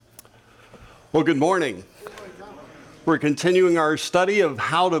Well, good morning. We're continuing our study of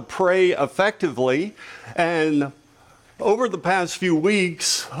how to pray effectively, and over the past few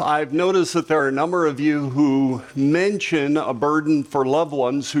weeks, I've noticed that there are a number of you who mention a burden for loved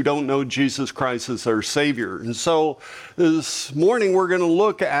ones who don't know Jesus Christ as their Savior. And so this morning, we're going to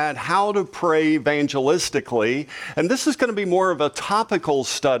look at how to pray evangelistically. And this is going to be more of a topical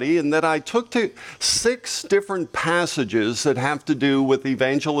study in that I took to 6 different passages that have to do with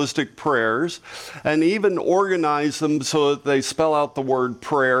evangelistic prayers and even organized them so that they spell out the word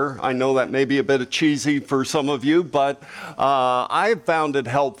prayer. I know that may be a bit cheesy for some of you, but I've found it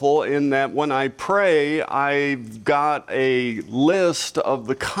helpful in that when I pray, I've got a list of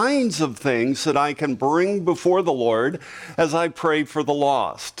the kinds of things that I can bring before the Lord as I pray for the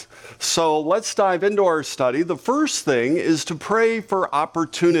lost. So let's dive into our study. The first thing is to pray for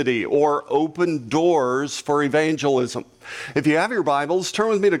opportunity or open doors for evangelism. If you have your Bibles, turn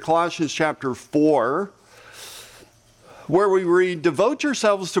with me to Colossians chapter 4. Where we read, "Devote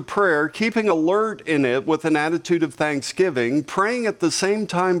yourselves to prayer, keeping alert in it with an attitude of thanksgiving, praying at the same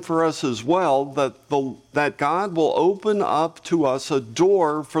time for us as well, that God will open up to us a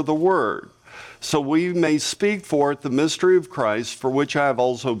door for the word, so we may speak forth the mystery of Christ, for which I have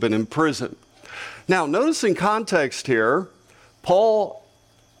also been imprisoned." Now, notice in context here, Paul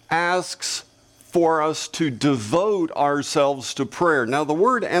asks for us to devote ourselves to prayer. Now, the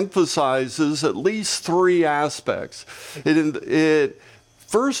word emphasizes at least 3 aspects. It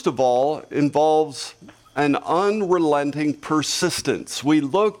first of all involves an unrelenting persistence. We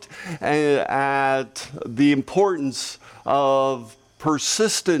looked at the importance of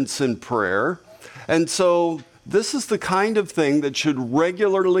persistence in prayer, and so this is the kind of thing that should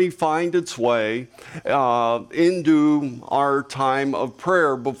regularly find its way into our time of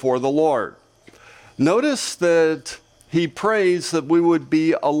prayer before the Lord. Notice that he prays that we would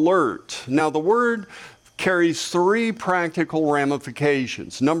be alert. Now, the word carries 3 practical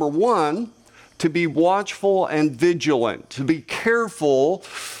ramifications. Number 1, to be watchful and vigilant, to be careful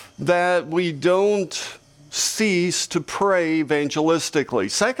that we don't cease to pray evangelistically.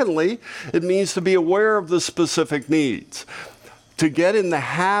 Secondly, it means to be aware of the specific needs. To get in the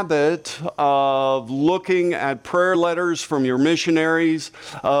habit of looking at prayer letters from your missionaries,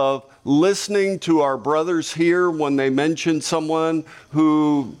 of listening to our brothers here when they mention someone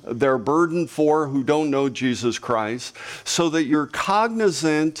who they're burdened for, who don't know Jesus Christ, so that you're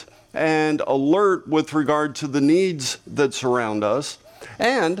cognizant and alert with regard to the needs that surround us,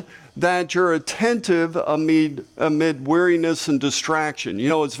 and that you're attentive amid weariness and distraction. You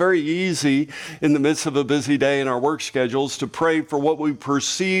know, it's very easy in the midst of a busy day in our work schedules to pray for what we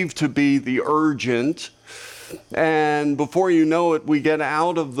perceive to be the urgent. And before you know it, we get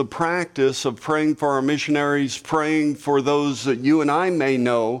out of the practice of praying for our missionaries, praying for those that you and I may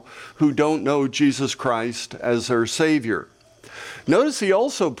know who don't know Jesus Christ as their Savior. Notice he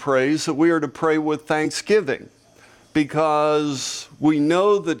also prays that we are to pray with thanksgiving, because we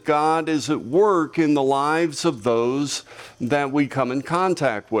know that God is at work in the lives of those that we come in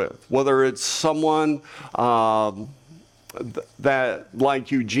contact with, whether it's someone that,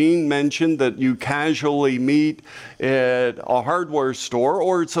 like Eugene mentioned, that you casually meet at a hardware store,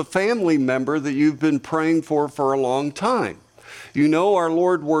 or it's a family member that you've been praying for a long time. You know our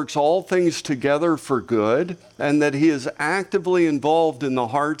Lord works all things together for good, and that he is actively involved in the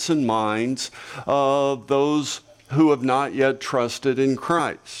hearts and minds of those who have not yet trusted in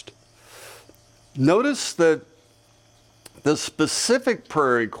Christ. Notice that the specific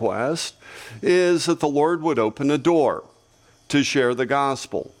prayer request is that the Lord would open a door to share the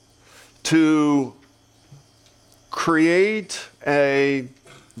gospel, to create an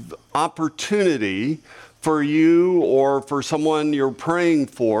opportunity for you or for someone you're praying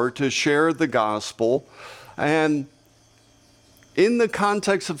for to share the gospel. And in the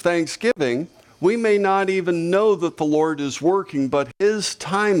context of thanksgiving, we may not even know that the Lord is working, but his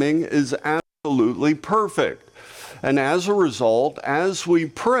timing is absolutely perfect. And as a result, as we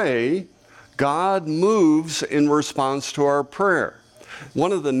pray, God moves in response to our prayer.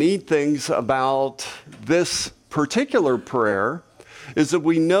 One of the neat things about this particular prayer is that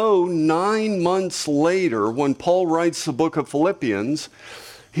we know 9 months later, when Paul writes the book of Philippians,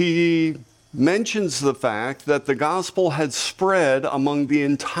 he mentions the fact that the gospel had spread among the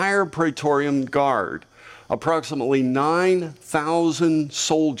entire Praetorian Guard. Approximately 9,000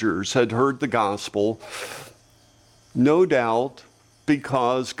 soldiers had heard the gospel, no doubt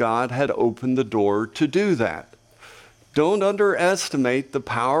because God had opened the door to do that. Don't underestimate the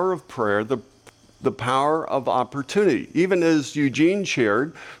power of prayer, the power of opportunity. Even as Eugene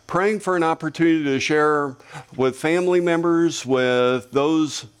shared, praying for an opportunity to share with family members, with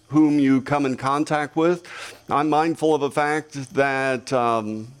those whom you come in contact with. I'm mindful of the fact that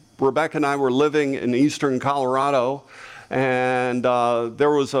Rebecca and I were living in eastern Colorado, and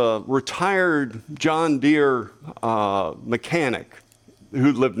there was a retired John Deere mechanic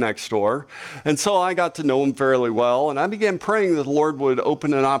who lived next door. And so I got to know him fairly well, and I began praying that the Lord would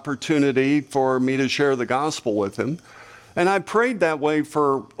open an opportunity for me to share the gospel with him. And I prayed that way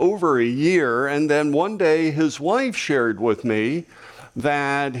for over a year, and then one day his wife shared with me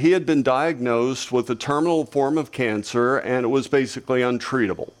that he had been diagnosed with a terminal form of cancer, and it was basically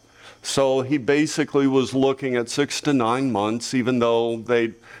untreatable. So he basically was looking at 6 to 9 months, even though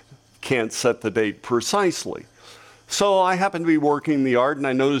they can't set the date precisely. So I happened to be working in the yard, and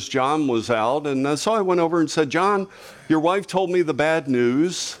I noticed John was out, and so I went over and said, John, your wife told me the bad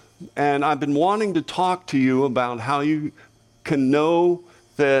news, and I've been wanting to talk to you about how you can know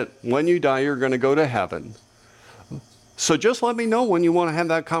that when you die, you're going to go to heaven. So just let me know when you want to have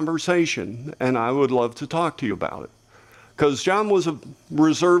that conversation, and I would love to talk to you about it. Because John was a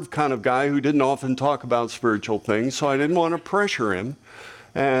reserved kind of guy who didn't often talk about spiritual things, so I didn't want to pressure him.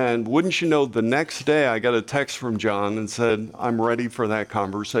 And wouldn't you know, the next day I got a text from John and said, I'm ready for that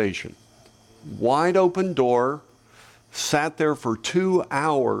conversation. Wide open door, sat there for 2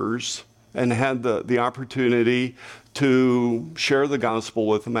 hours and had the opportunity to share the gospel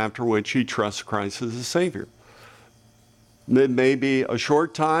with him, after which he trusts Christ as a Savior. It may be a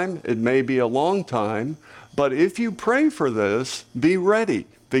short time, it may be a long time, but if you pray for this, be ready.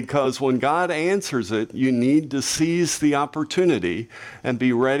 Because when God answers it, you need to seize the opportunity and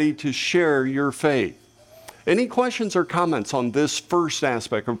be ready to share your faith. Any questions or comments on this first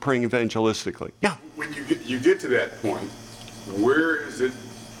aspect of praying evangelistically? Yeah. When you get to that point, where is it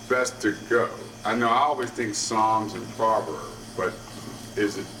best to go? I know I always think Psalms and Proverbs, but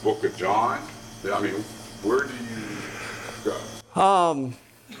is it Book of John? I mean, where do you go?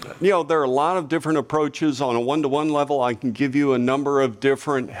 There are a lot of different approaches. On a one-to-one level, I can give you a number of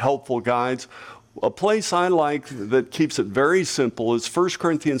different helpful guides. A place I like that keeps it very simple is 1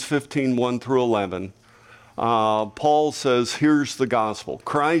 Corinthians 15, 1 through 11. Paul says, here's the gospel.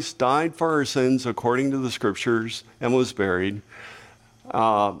 Christ died for our sins according to the scriptures and was buried,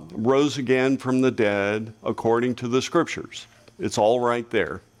 rose again from the dead according to the scriptures. It's all right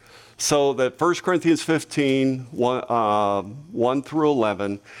there. So that 1 Corinthians 15, 1 through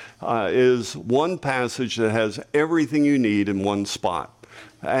 11 is one passage that has everything you need in one spot.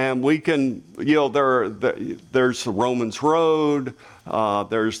 And we can, there's the Romans Road,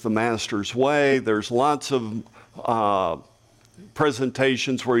 there's the Master's Way, there's lots of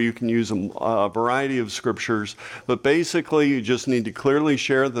presentations where you can use a variety of scriptures. But basically, you just need to clearly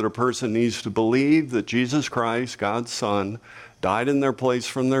share that a person needs to believe that Jesus Christ, God's Son, died in their place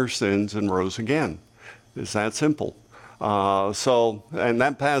from their sins and rose again. It's that simple. And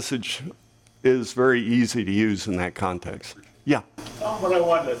that passage is very easy to use in that context. Yeah. What I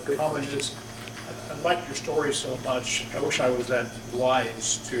wanted to comment is, I like your story so much. I wish I was that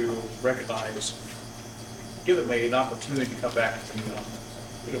wise to recognize, given me an opportunity to come back and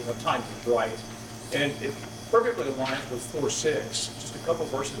when time is right. And it perfectly aligns with 4:6. Just a couple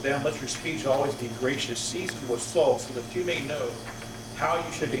verses down. Let your speech always be gracious, seasoned with salt, so that you may know how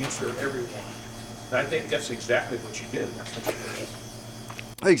you should answer everyone. And I think that's exactly what you did. That's what you did.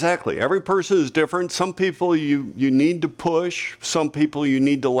 Exactly. Every person is different. Some people you need to push. Some people you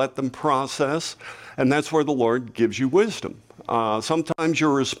need to let them process. And that's where the Lord gives you wisdom. Sometimes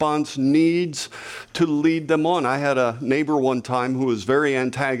your response needs to lead them on. I had a neighbor one time who was very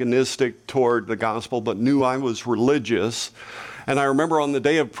antagonistic toward the gospel, but knew I was religious. And I remember on the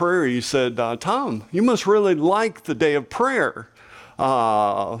day of prayer, he said, Tom, you must really like the day of prayer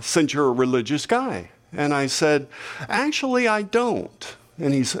since you're a religious guy. And I said, actually, I don't.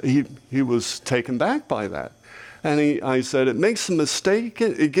 And he was taken back by that. And I said,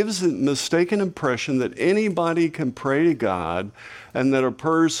 it gives a mistaken impression that anybody can pray to God and that a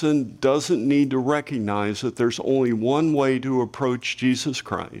person doesn't need to recognize that there's only one way to approach Jesus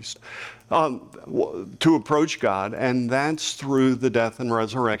Christ, to approach God, and that's through the death and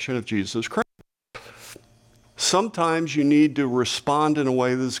resurrection of Jesus Christ. Sometimes you need to respond in a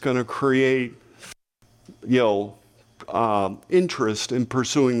way that's going to create, interest in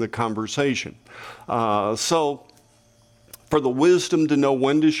pursuing the conversation. So for the wisdom to know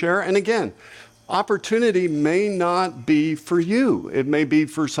when to share, and again, opportunity may not be for you. It may be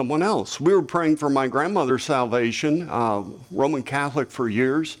for someone else. We were praying for my grandmother's salvation, Roman Catholic for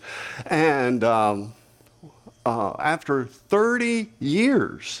years, and after 30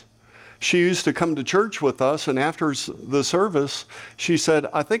 years, she used to come to church with us, and after the service, she said,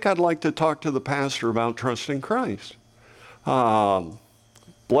 I think I'd like to talk to the pastor about trusting Christ.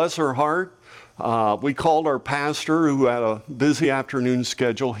 bless her heart, we called our pastor who had a busy afternoon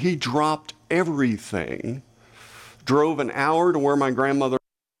schedule. He dropped everything, drove an hour to where my grandmother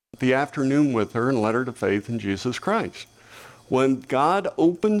spent the afternoon with her and led her to faith in Jesus Christ. When God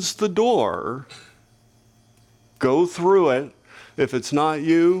opens the door, go through it. If it's not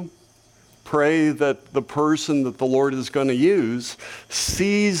you, pray that the person that the Lord is going to use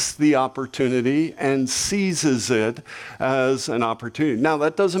sees the opportunity and seizes it as an opportunity. Now,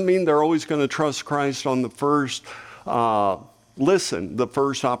 that doesn't mean they're always going to trust Christ on the first listen, the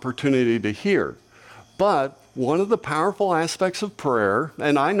first opportunity to hear. But one of the powerful aspects of prayer,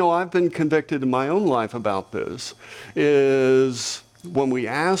 and I know I've been convicted in my own life about this, is when we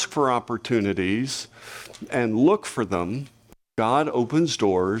ask for opportunities and look for them, God opens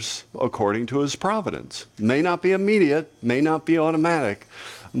doors according to his providence. May not be immediate, may not be automatic,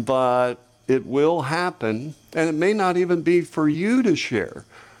 but it will happen, and it may not even be for you to share,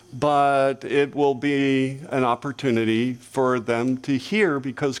 but it will be an opportunity for them to hear,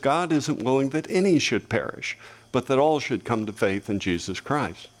 because God isn't willing that any should perish, but that all should come to faith in Jesus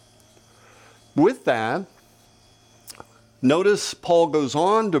Christ. With that, notice Paul goes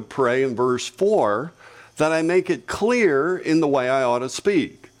on to pray in verse 4, that I make it clear in the way I ought to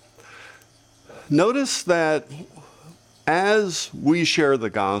speak. Notice that as we share the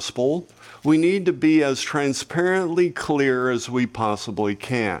gospel, we need to be as transparently clear as we possibly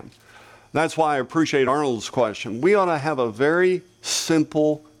can. That's why I appreciate Arnold's question. We ought to have a very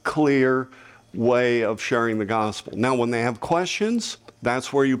simple, clear way of sharing the gospel. Now, when they have questions,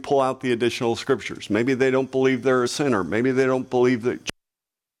 that's where you pull out the additional scriptures. Maybe they don't believe they're a sinner. Maybe they don't believe that.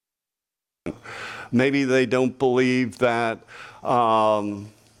 Maybe they don't believe that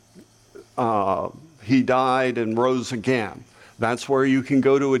he died and rose again. That's where you can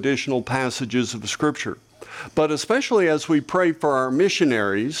go to additional passages of Scripture. But especially as we pray for our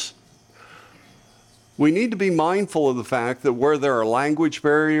missionaries, we need to be mindful of the fact that where there are language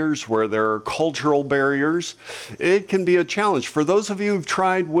barriers, where there are cultural barriers, it can be a challenge. For those of you who've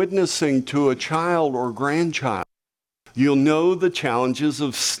tried witnessing to a child or grandchild, you'll know the challenges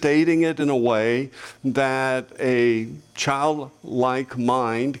of stating it in a way that a childlike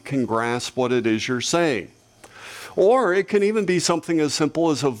mind can grasp what it is you're saying. Or it can even be something as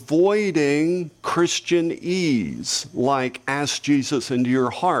simple as avoiding Christian ease, like ask Jesus into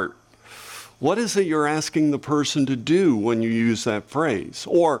your heart. What is it you're asking the person to do when you use that phrase?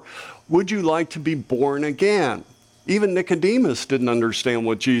 Or would you like to be born again? Even Nicodemus didn't understand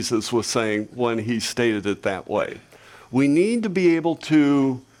what Jesus was saying when he stated it that way. We need to be able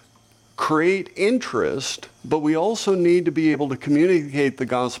to create interest, but we also need to be able to communicate the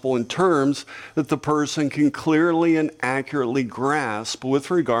gospel in terms that the person can clearly and accurately grasp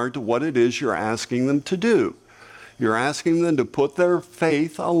with regard to what it is you're asking them to do. You're asking them to put their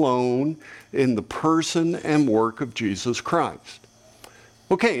faith alone in the person and work of Jesus Christ.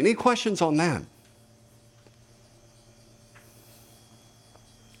 Okay, any questions on that?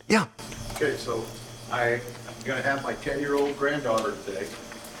 Yeah. Okay, so I'm going to have my 10-year-old granddaughter today.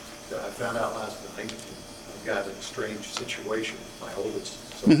 I found out last night I've got a strange situation with my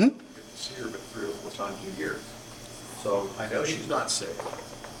oldest. So I get to see her but 3 or 4 times a year. So I know she's not sick.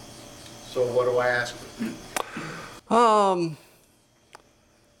 So what do I ask her?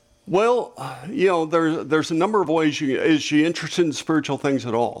 Well, you know, there's a number of ways. Is she interested in spiritual things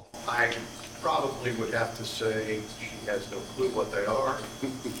at all? I probably would have to say she has no clue what they are,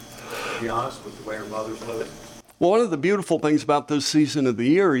 to be honest, with the way her mother's living. Well, one of the beautiful things about this season of the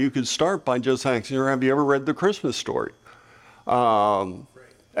year, you could start by just asking her, have you ever read The Christmas Story? And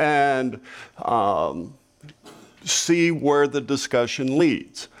see where the discussion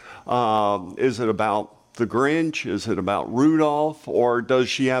leads. Is it about the Grinch? Is it about Rudolph? Or does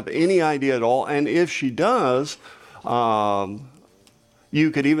she have any idea at all? And if she does, you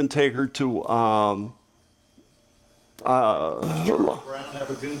could even take her to Brown have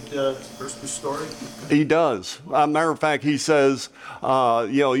a good Christmas story? He does. Matter of fact, he says,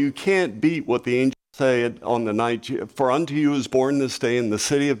 you can't beat what the angels say on the night. For unto you is born this day in the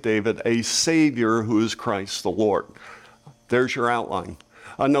city of David a Savior who is Christ the Lord. There's your outline.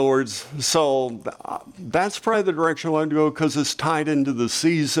 In other words, so that's probably the direction I want to go because it's tied into the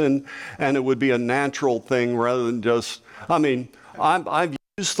season and it would be a natural thing rather than just, I've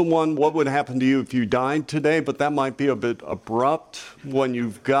used the one, what would happen to you if you died today, but that might be a bit abrupt when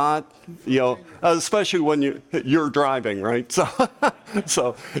you've got, especially when you're driving, right?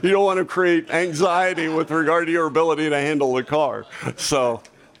 So you don't want to create anxiety with regard to your ability to handle the car. So,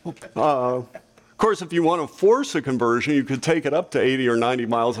 of course, if you want to force a conversion, you could take it up to 80 or 90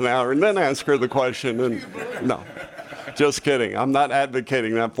 miles an hour and then ask her the question. And no. Just kidding. I'm not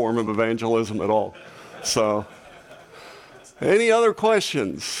advocating that form of evangelism at all. So, any other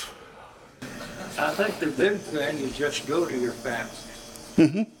questions? I think the big thing is just go to your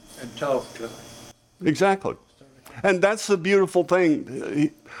family and talk to them. Exactly. And that's the beautiful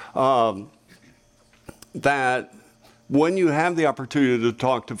thing, that when you have the opportunity to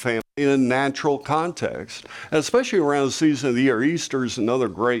talk to family in a natural context, especially around the season of the year, Easter is another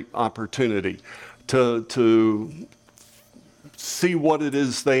great opportunity to see what it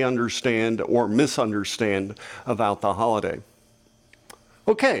is they understand or misunderstand about the holiday.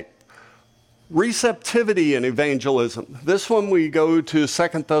 Okay. Receptivity in evangelism. This one we go to 2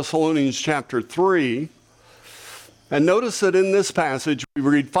 Thessalonians chapter 3. And notice that in this passage we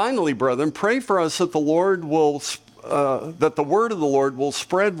read, "Finally, brethren, pray for us that the word of the Lord will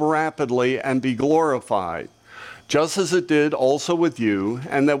spread rapidly and be glorified, just as it did also with you,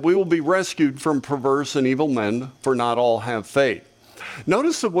 and that we will be rescued from perverse and evil men, for not all have faith."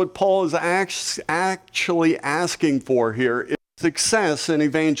 Notice that what Paul is actually asking for here is success in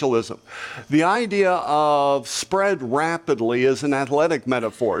evangelism. The idea of spread rapidly is an athletic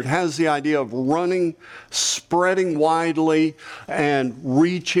metaphor. It has the idea of running, spreading widely, and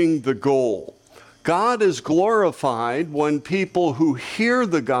reaching the goal. God is glorified when people who hear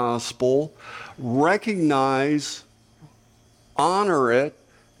the gospel recognize, honor it,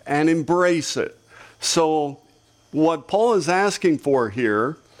 and embrace it. So what Paul is asking for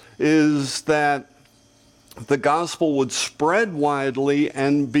here is that the gospel would spread widely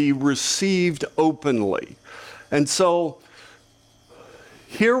and be received openly. And so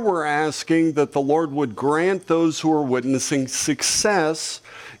here we're asking that the Lord would grant those who are witnessing success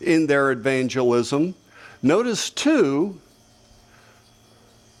in their evangelism. Notice too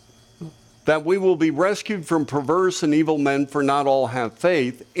that we will be rescued from perverse and evil men, for not all have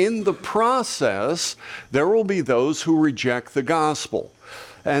faith. In the process, there will be those who reject the gospel.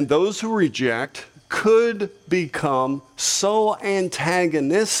 And those who reject could become so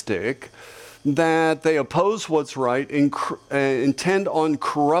antagonistic that they oppose what's right, intend on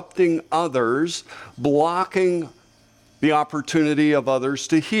corrupting others, blocking the opportunity of others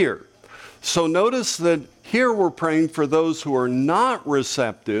to hear. So notice that here we're praying for those who are not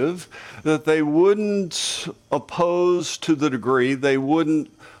receptive, that they wouldn't oppose to the degree, they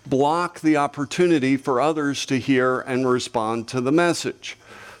wouldn't block the opportunity for others to hear and respond to the message.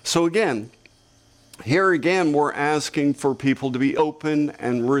 So again, here again, we're asking for people to be open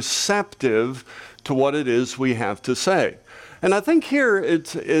and receptive to what it is we have to say. And I think here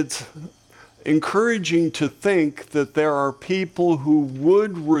it's encouraging to think that there are people who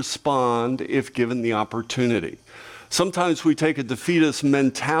would respond if given the opportunity. Sometimes we take a defeatist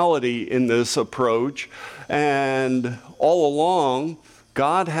mentality in this approach, and all along,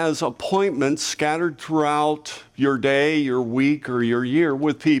 God has appointments scattered throughout your day, your week, or your year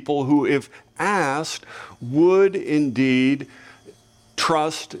with people who, if asked, would indeed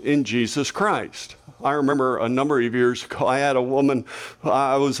trust in Jesus Christ. I remember a number of years ago, I had a woman,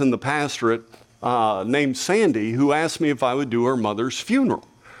 I was in the pastorate, named Sandy, who asked me if I would do her mother's funeral.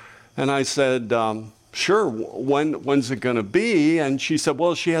 And I said, sure, when's it going to be? And she said,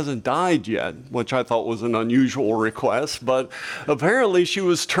 well, she hasn't died yet, which I thought was an unusual request, but apparently she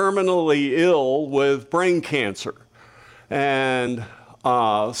was terminally ill with brain cancer. And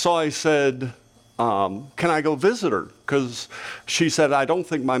so I said, can I go visit her? Because she said, I don't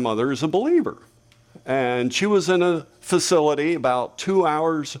think my mother is a believer. And she was in a facility about 2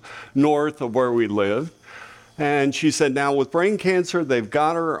 hours north of where we lived. And she said, now with brain cancer, they've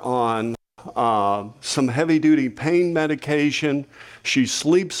got her on some heavy-duty pain medication. She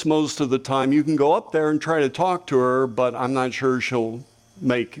sleeps most of the time. You can go up there and try to talk to her, but I'm not sure she'll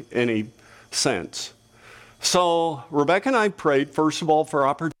make any sense. So Rebecca and I prayed, first of all, for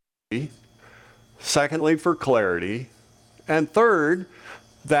opportunity, secondly, for clarity, and third,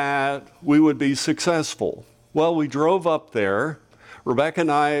 that we would be successful. Well, we drove up there. Rebecca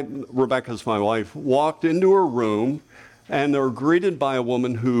and I, Rebecca's my wife, walked into her room, and they were greeted by a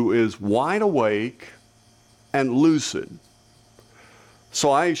woman who is wide awake and lucid.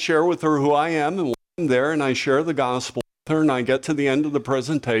 So I share with her who I am, and I'm there, and I share the gospel with her, and I get to the end of the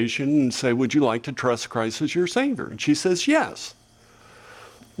presentation and say, would you like to trust Christ as your Savior? And she says, yes.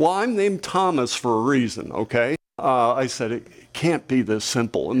 Well, I'm named Thomas for a reason, okay? I said, it can't be this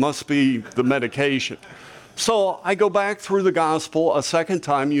simple. It must be the medication. So I go back through the gospel a second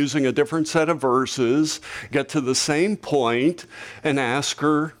time using a different set of verses, get to the same point, and ask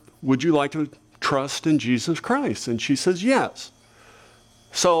her, would you like to trust in Jesus Christ? And she says, yes.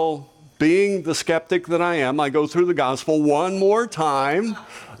 So being the skeptic that I am, I go through the gospel one more time,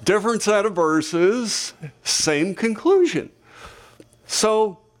 different set of verses, same conclusion.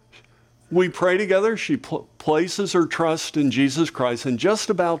 So we pray together. She places her trust in Jesus Christ. And just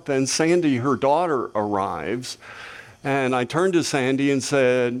about then, Sandy, her daughter, arrives. And I turned to Sandy and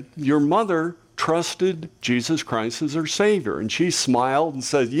said, your mother trusted Jesus Christ as her Savior. And she smiled and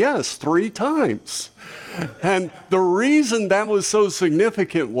said, yes, 3 times. And the reason that was so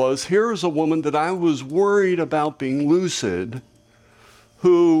significant was, here's a woman that I was worried about being lucid,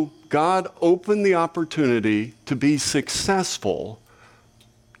 who God opened the opportunity to be successful.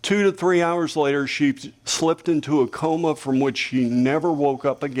 2 to 3 hours later, she slipped into a coma from which she never woke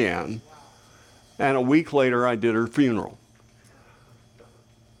up again. And a week later, I did her funeral.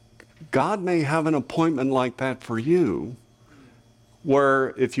 God may have an appointment like that for you,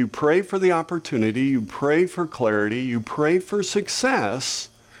 where if you pray for the opportunity, you pray for clarity, you pray for success,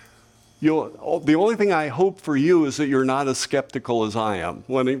 the only thing I hope for you is that you're not as skeptical as I am.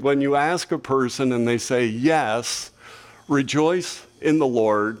 When you ask a person and they say yes, rejoice in the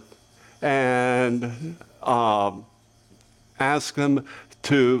Lord and ask them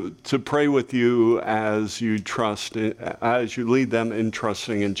to pray with you as you lead them in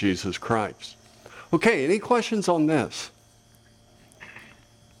trusting in Jesus Christ. Okay, any questions on this?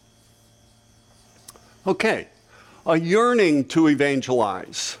 Okay, a yearning to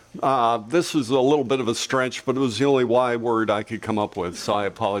evangelize. This was a little bit of a stretch, but it was the only Y word I could come up with, so I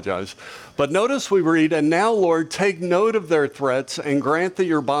apologize. But notice we read, and now, Lord, take note of their threats and grant that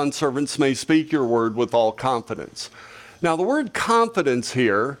your bondservants may speak your word with all confidence. Now, the word confidence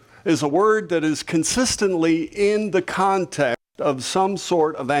here is a word that is consistently in the context of some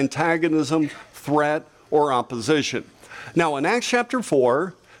sort of antagonism, threat, or opposition. Now, in Acts chapter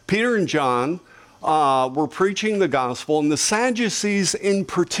 4, Peter and John were preaching the gospel, and the Sadducees in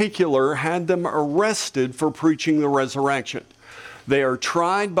particular had them arrested for preaching the resurrection. They are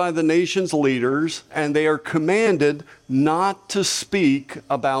tried by the nation's leaders, and they are commanded not to speak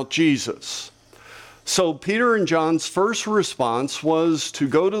about Jesus. So Peter and John's first response was to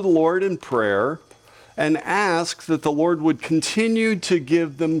go to the Lord in prayer and ask that the Lord would continue to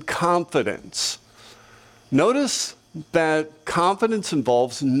give them confidence. Notice that confidence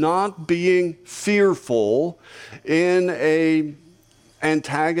involves not being fearful in an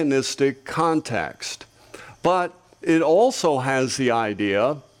antagonistic context, but it also has the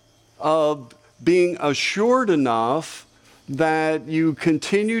idea of being assured enough that you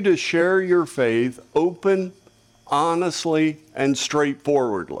continue to share your faith open, honestly, and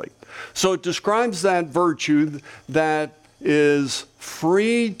straightforwardly. So it describes that virtue that is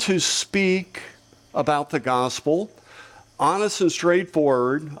free to speak about the gospel, honest and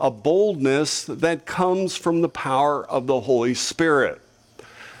straightforward, a boldness that comes from the power of the Holy Spirit.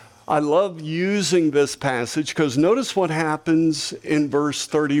 I love using this passage because notice what happens in verse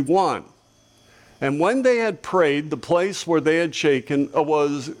 31. And when they had prayed, the place where they had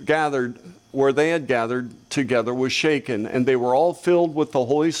gathered together was shaken, and they were all filled with the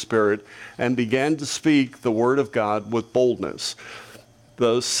Holy Spirit and began to speak the word of God with boldness.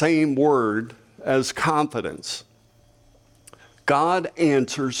 The same word as confidence. God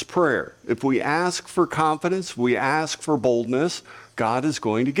answers prayer. If we ask for confidence, we ask for boldness, God is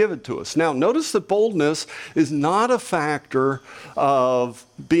going to give it to us. Now, notice that boldness is not a factor of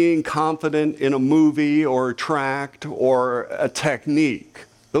being confident in a movie or a tract or a technique.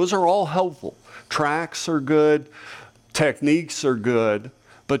 Those are all helpful. Tracts are good, techniques are good,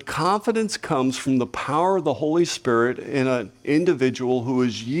 but confidence comes from the power of the Holy Spirit in an individual who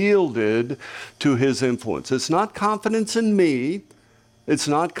is yielded to his influence. It's not confidence in me. It's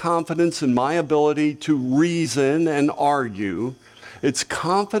not confidence in my ability to reason and argue. It's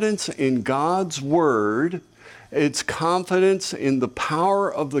confidence in God's word. It's confidence in the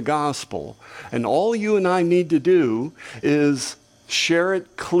power of the gospel. And all you and I need to do is share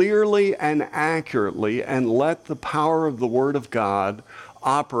it clearly and accurately and let the power of the word of God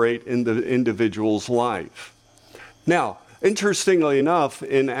operate in the individual's life. Now, interestingly enough,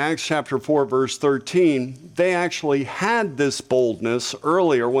 in Acts chapter 4, verse 13, they actually had this boldness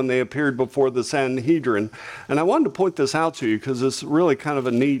earlier when they appeared before the Sanhedrin. And I wanted to point this out to you because it's really kind of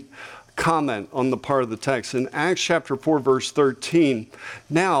a neat comment on the part of the text. In Acts chapter 4, verse 13,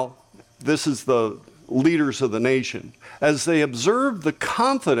 now, this is the leaders of the nation. As they observed the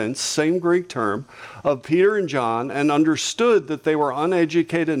confidence, same Greek term, of Peter and John and understood that they were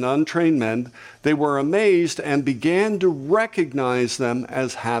uneducated and untrained men, they were amazed and began to recognize them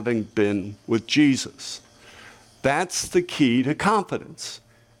as having been with Jesus. That's the key to confidence,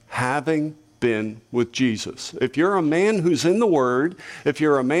 having been with Jesus. If you're a man who's in the Word, if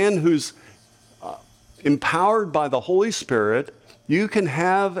you're a man who's empowered by the Holy Spirit, you can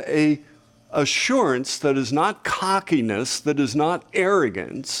have a assurance that is not cockiness, that is not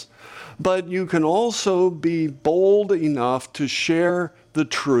arrogance, but you can also be bold enough to share the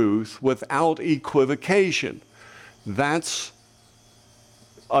truth without equivocation. That's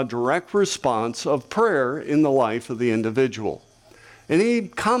a direct response of prayer in the life of the individual. Any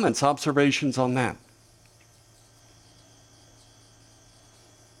comments, observations on that?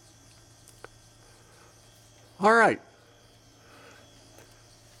 All right.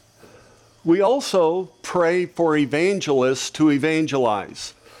 We also pray for evangelists to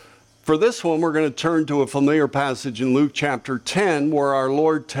evangelize. For this one, we're going to turn to a familiar passage in Luke chapter 10, where our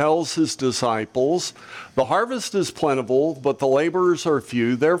Lord tells his disciples, "The harvest is plentiful, but the laborers are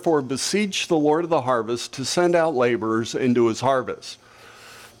few. Therefore, beseech the Lord of the harvest to send out laborers into his harvest."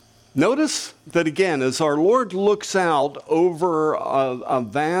 Notice that again, as our Lord looks out over a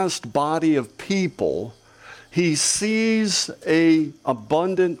vast body of people, he sees an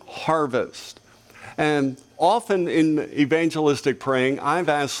abundant harvest. And often in evangelistic praying, I've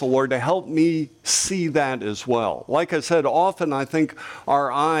asked the Lord to help me see that as well. Like I said, often I think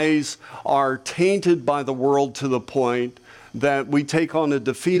our eyes are tainted by the world to the point that we take on a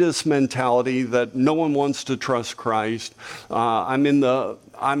defeatist mentality that no one wants to trust Christ. I'm in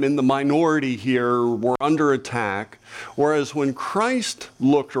the minority here. We're under attack. Whereas when Christ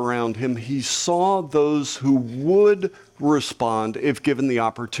looked around him, he saw those who would respond if given the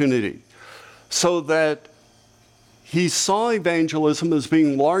opportunity. So that he saw evangelism as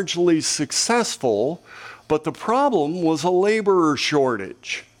being largely successful, but the problem was a laborer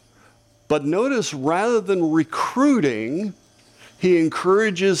shortage. But notice, rather than recruiting, he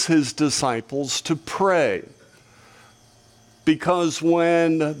encourages his disciples to pray. Because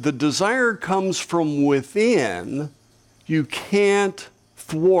when the desire comes from within, you can't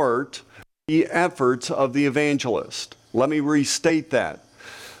thwart the efforts of the evangelist. Let me restate that.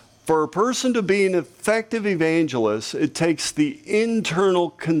 For a person to be an effective evangelist, it takes the internal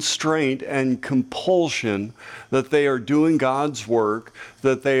constraint and compulsion that they are doing God's work,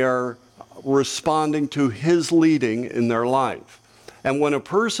 that they are responding to his leading in their life. And when a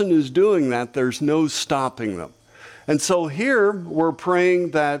person is doing that, there's no stopping them. And so here we're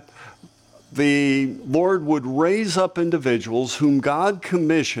praying that the Lord would raise up individuals whom God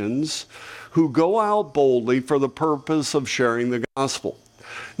commissions, who go out boldly for the purpose of sharing the gospel.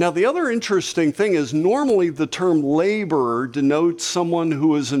 Now, the other interesting thing is normally the term laborer denotes someone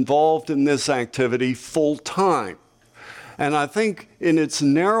who is involved in this activity full time. And I think in its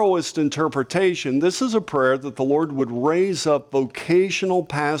narrowest interpretation, this is a prayer that the Lord would raise up vocational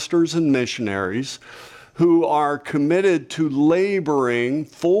pastors and missionaries who are committed to laboring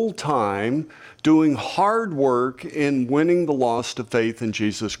full time, doing hard work in winning the lost to faith in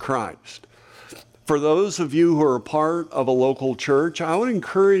Jesus Christ. For those of you who are a part of a local church, I would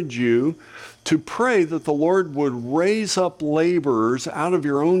encourage you to pray that the Lord would raise up laborers out of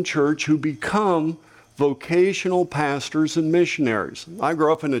your own church who become vocational pastors and missionaries. I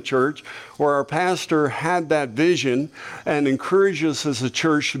grew up in a church where our pastor had that vision and encouraged us as a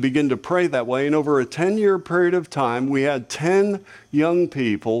church to begin to pray that way. And over a 10-year period of time, we had 10 young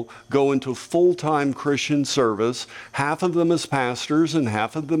people go into full-time Christian service, half of them as pastors and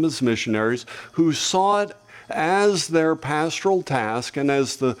half of them as missionaries, who saw it as their pastoral task and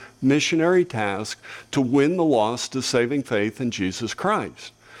as the missionary task to win the lost to saving faith in Jesus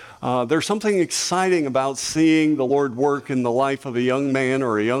Christ. There's something exciting about seeing the Lord work in the life of a young man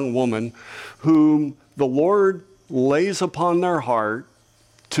or a young woman whom the Lord lays upon their heart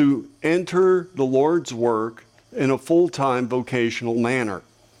to enter the Lord's work in a full-time vocational manner.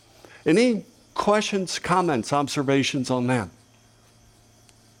 Any questions, comments, observations on that?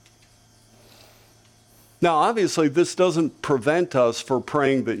 Now, obviously, this doesn't prevent us from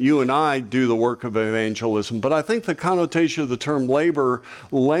praying that you and I do the work of evangelism, but I think the connotation of the term labor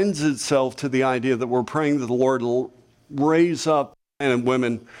lends itself to the idea that we're praying that the Lord will raise up men and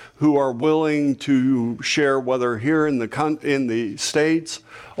women who are willing to share, whether here in the States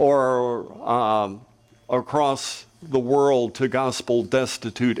or across the world, to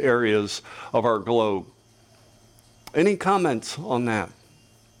gospel-destitute areas of our globe. Any comments on that?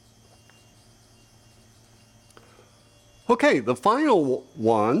 Okay, the final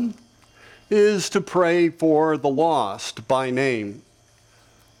one is to pray for the lost by name.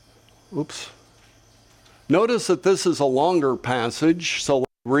 Oops. Notice that this is a longer passage, so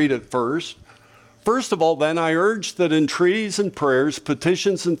let's read it first. First of all, then, I urge that entreaties and prayers,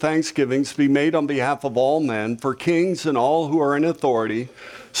 petitions and thanksgivings be made on behalf of all men, for kings and all who are in authority,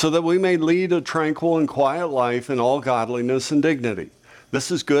 so that we may lead a tranquil and quiet life in all godliness and dignity. This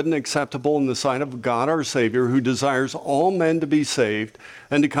is good and acceptable in the sight of God our Savior, who desires all men to be saved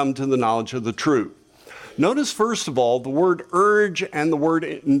and to come to the knowledge of the truth. Notice, first of all, the word urge and the word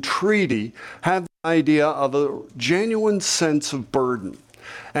entreaty have the idea of a genuine sense of burden.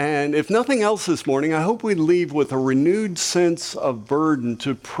 And if nothing else this morning, I hope we leave with a renewed sense of burden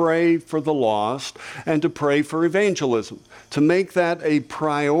to pray for the lost and to pray for evangelism, to make that a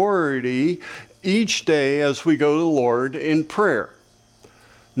priority each day as we go to the Lord in prayer.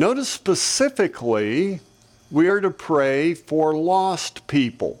 Notice specifically, we are to pray for lost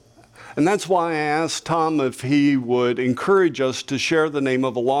people. And that's why I asked Tom if he would encourage us to share the name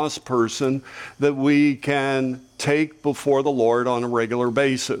of a lost person that we can take before the Lord on a regular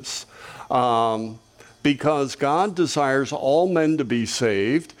basis. Because God desires all men to be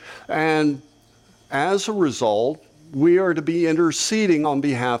saved, and as a result, we are to be interceding on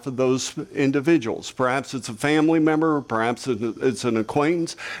behalf of those individuals. Perhaps it's a family member, perhaps it's an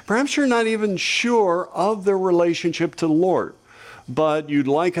acquaintance, perhaps you're not even sure of their relationship to the Lord, but you'd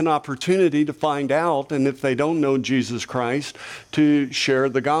like an opportunity to find out, and if they don't know Jesus Christ, to share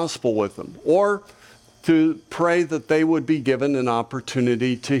the gospel with them, or to pray that they would be given an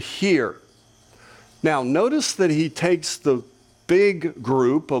opportunity to hear. Now, notice that he takes the big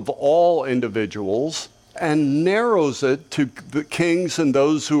group of all individuals and narrows it to the kings and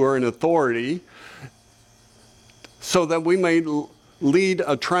those who are in authority, so that we may lead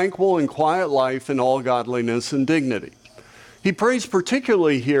a tranquil and quiet life in all godliness and dignity. He prays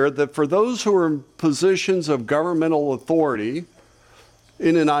particularly here that for those who are in positions of governmental authority,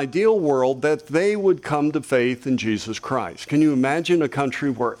 in an ideal world, that they would come to faith in Jesus Christ. Can you imagine a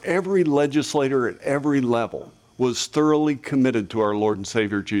country where every legislator at every level was thoroughly committed to our Lord and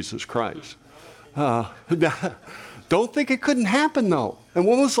Savior Jesus Christ? Don't think it couldn't happen, though. And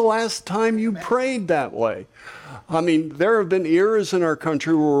when was the last time you prayed that way? I mean, there have been eras in our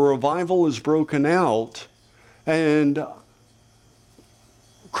country where revival has broken out, and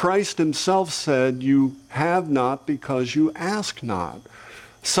Christ himself said, "You have not because you ask not."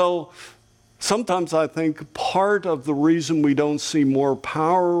 So sometimes I think part of the reason we don't see more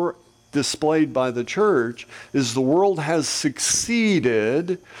power displayed by the church is the world has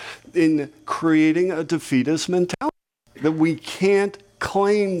succeeded in creating a defeatist mentality, that we can't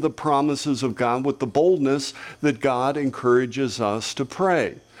claim the promises of God with the boldness that God encourages us to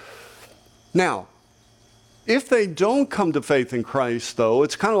pray. Now, if they don't come to faith in Christ, though,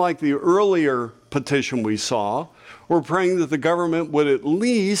 it's kind of like the earlier petition we saw. We're praying that the government would at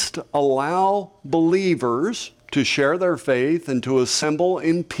least allow believers to share their faith and to assemble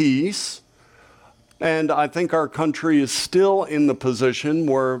in peace. And I think our country is still in the position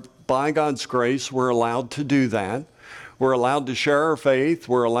where, by God's grace, we're allowed to do that. We're allowed to share our faith.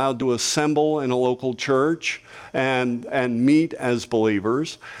 We're allowed to assemble in a local church and meet as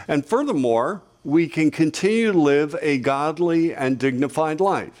believers. And furthermore, we can continue to live a godly and dignified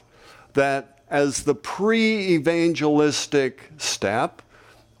life. That as the pre-evangelistic step,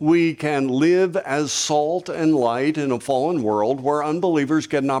 we can live as salt and light in a fallen world where unbelievers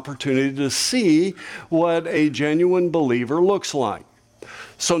get an opportunity to see what a genuine believer looks like.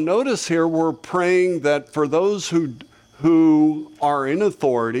 So notice here we're praying that for those who are in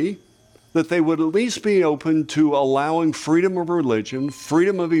authority, that they would at least be open to allowing freedom of religion,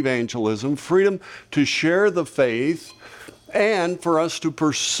 freedom of evangelism, freedom to share the faith, and for us to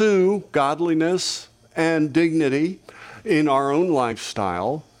pursue godliness and dignity in our own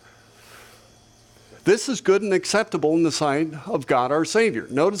lifestyle. This is good and acceptable in the sight of God our Savior.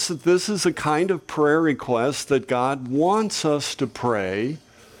 Notice that this is a kind of prayer request that God wants us to pray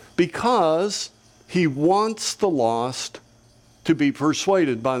because He wants the lost to be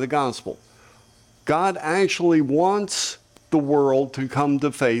persuaded by the gospel. God actually wants the world to come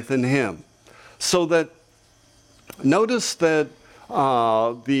to faith in Him. So that, notice that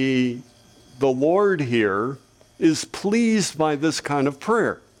the Lord here is pleased by this kind of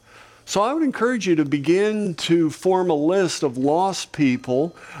prayer. So I would encourage you to begin to form a list of lost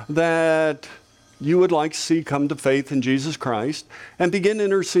people that you would like to see come to faith in Jesus Christ and begin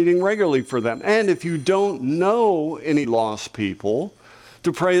interceding regularly for them. And if you don't know any lost people,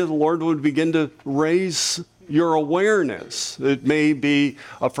 to pray that the Lord would begin to raise your awareness. It may be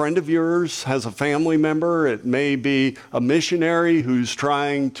a friend of yours has a family member. It may be a missionary who's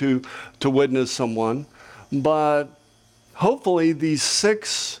trying to witness someone. But hopefully these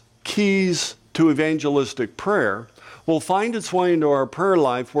 6 keys to evangelistic prayer will find its way into our prayer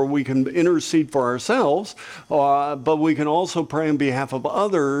life where we can intercede for ourselves, but we can also pray on behalf of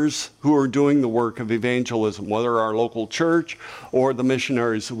others who are doing the work of evangelism, whether our local church or the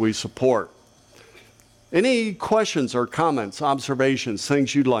missionaries that we support. Any questions or comments, observations,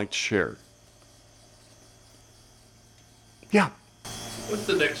 things you'd like to share? Yeah. What's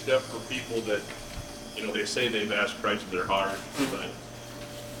the next step for people that, they say they've asked Christ in their heart, but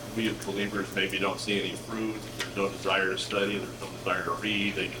we as believers maybe don't see any fruit, there's no desire to study, there's no desire to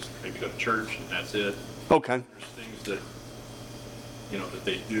read, they just maybe go to church and that's it. Okay. There's things that, that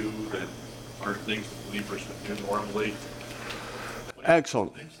they do that aren't things that believers would do normally.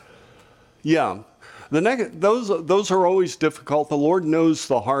 Excellent. Yeah. Those are always difficult. The Lord knows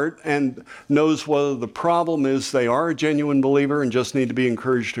the heart and knows whether the problem is they are a genuine believer and just need to be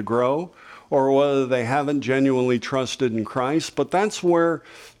encouraged to grow, or whether they haven't genuinely trusted in Christ. But that's where,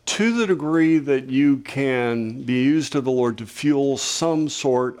 to the degree that you can be used of the Lord to fuel some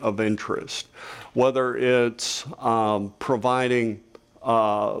sort of interest, whether it's providing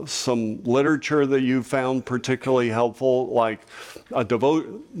some literature that you found particularly helpful, like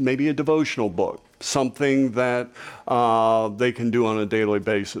maybe a devotional book, something that they can do on a daily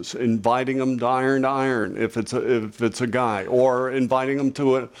basis, inviting them to iron if it's a guy, or inviting them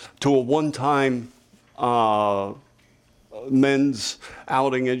to a one-time men's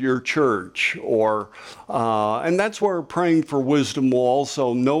outing at your church, or and that's where praying for wisdom will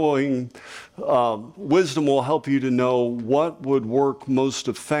also, knowing wisdom will help you to know what would work most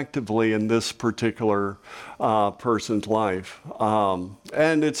effectively in this particular person's life.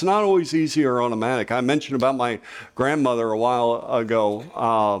 And it's not always easy or automatic. I mentioned about my grandmother a while ago.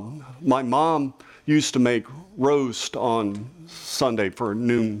 My mom used to make roast on Sunday for a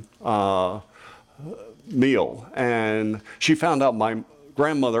noon meal, and she found out my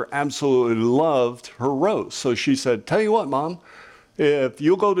grandmother absolutely loved her roast. So she said, "Tell you what, Mom, if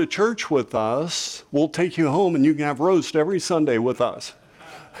you'll go to church with us, we'll take you home and you can have roast every Sunday with us."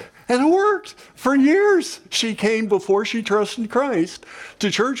 And it worked for years. She came before she trusted Christ to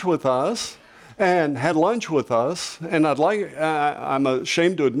church with us and had lunch with us. And I'm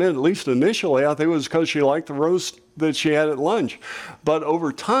ashamed to admit, at least initially, I think it was because she liked the roast that she had at lunch. But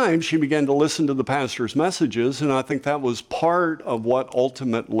over time, she began to listen to the pastor's messages, and I think that was part of what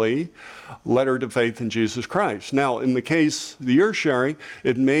ultimately led her to faith in Jesus Christ. Now, in the case that you're sharing,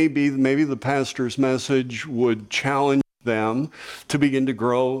 it may be maybe the pastor's message would challenge them to begin to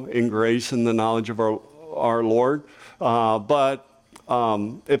grow in grace and the knowledge of our Lord. But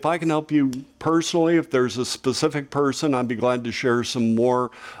if I can help you personally, if there's a specific person, I'd be glad to share some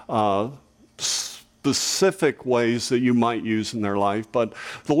more specific ways that you might use in their life. But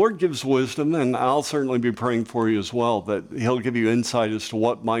the Lord gives wisdom, and I'll certainly be praying for you as well, that He'll give you insight as to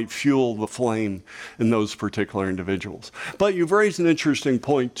what might fuel the flame in those particular individuals. But you've raised an interesting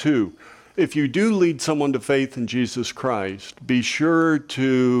point too. If you do lead someone to faith in Jesus Christ, be sure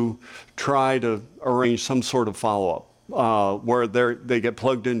to try to arrange some sort of follow-up where they get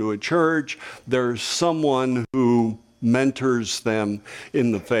plugged into a church. There's someone who mentors them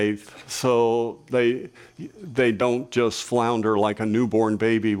in the faith, so they don't just flounder like a newborn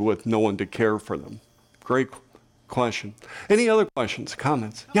baby with no one to care for them. Great question. Any other questions,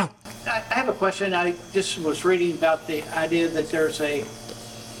 comments? Yeah. I have a question. I just was reading about the idea that there's a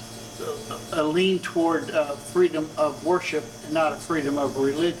lean toward freedom of worship and not a freedom of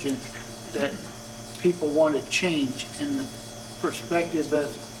religion, that people want to change in the perspective that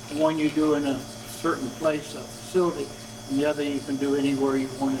one you do in a certain place, a facility, and the other you can do anywhere you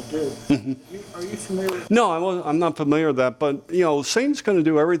want to do. Are you familiar with that? No, I'm not familiar with that, but Satan's going to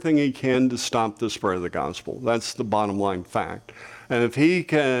do everything he can to stop the spread of the gospel. That's the bottom line fact. And if he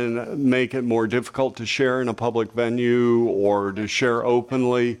can make it more difficult to share in a public venue or to share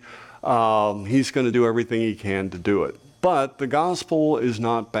openly, he's going to do everything he can to do it. But the gospel is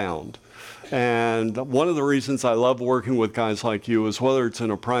not bound. And one of the reasons I love working with guys like you is whether it's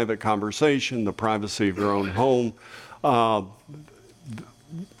in a private conversation, the privacy of your own home,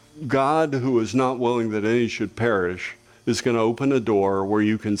 God, who is not willing that any should perish, is going to open a door where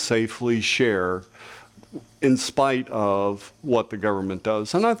you can safely share in spite of what the government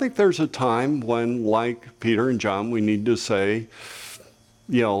does. And I think there's a time when, like Peter and John, we need to say,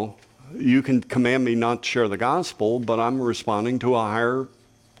 you can command me not to share the gospel, but I'm responding to a higher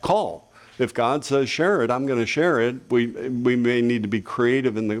call. If God says share it, I'm going to share it. We may need to be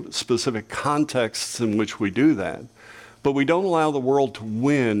creative in the specific contexts in which we do that. But we don't allow the world to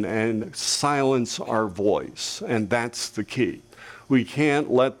win and silence our voice, and that's the key. We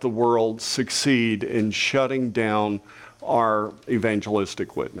can't let the world succeed in shutting down our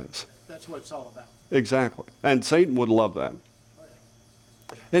evangelistic witness. That's what it's all about. Exactly. And Satan would love that.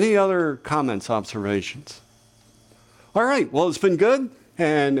 Any other comments, observations? All right. Well, it's been good,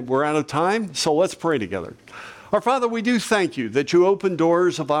 and we're out of time, so let's pray together. Our Father, we do thank you that you open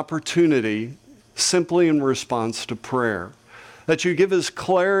doors of opportunity simply in response to prayer, that you give us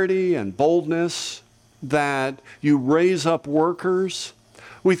clarity and boldness, that you raise up workers.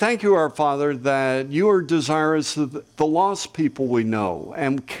 We thank you, our Father, that you are desirous that the lost people we know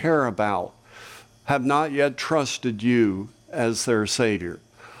and care about have not yet trusted you as their Savior.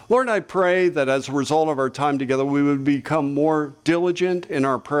 Lord, I pray that as a result of our time together, we would become more diligent in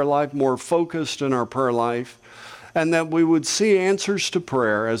our prayer life, more focused in our prayer life, and that we would see answers to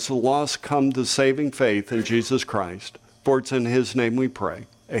prayer as the lost come to saving faith in Jesus Christ. For it's in his name we pray.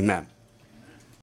 Amen.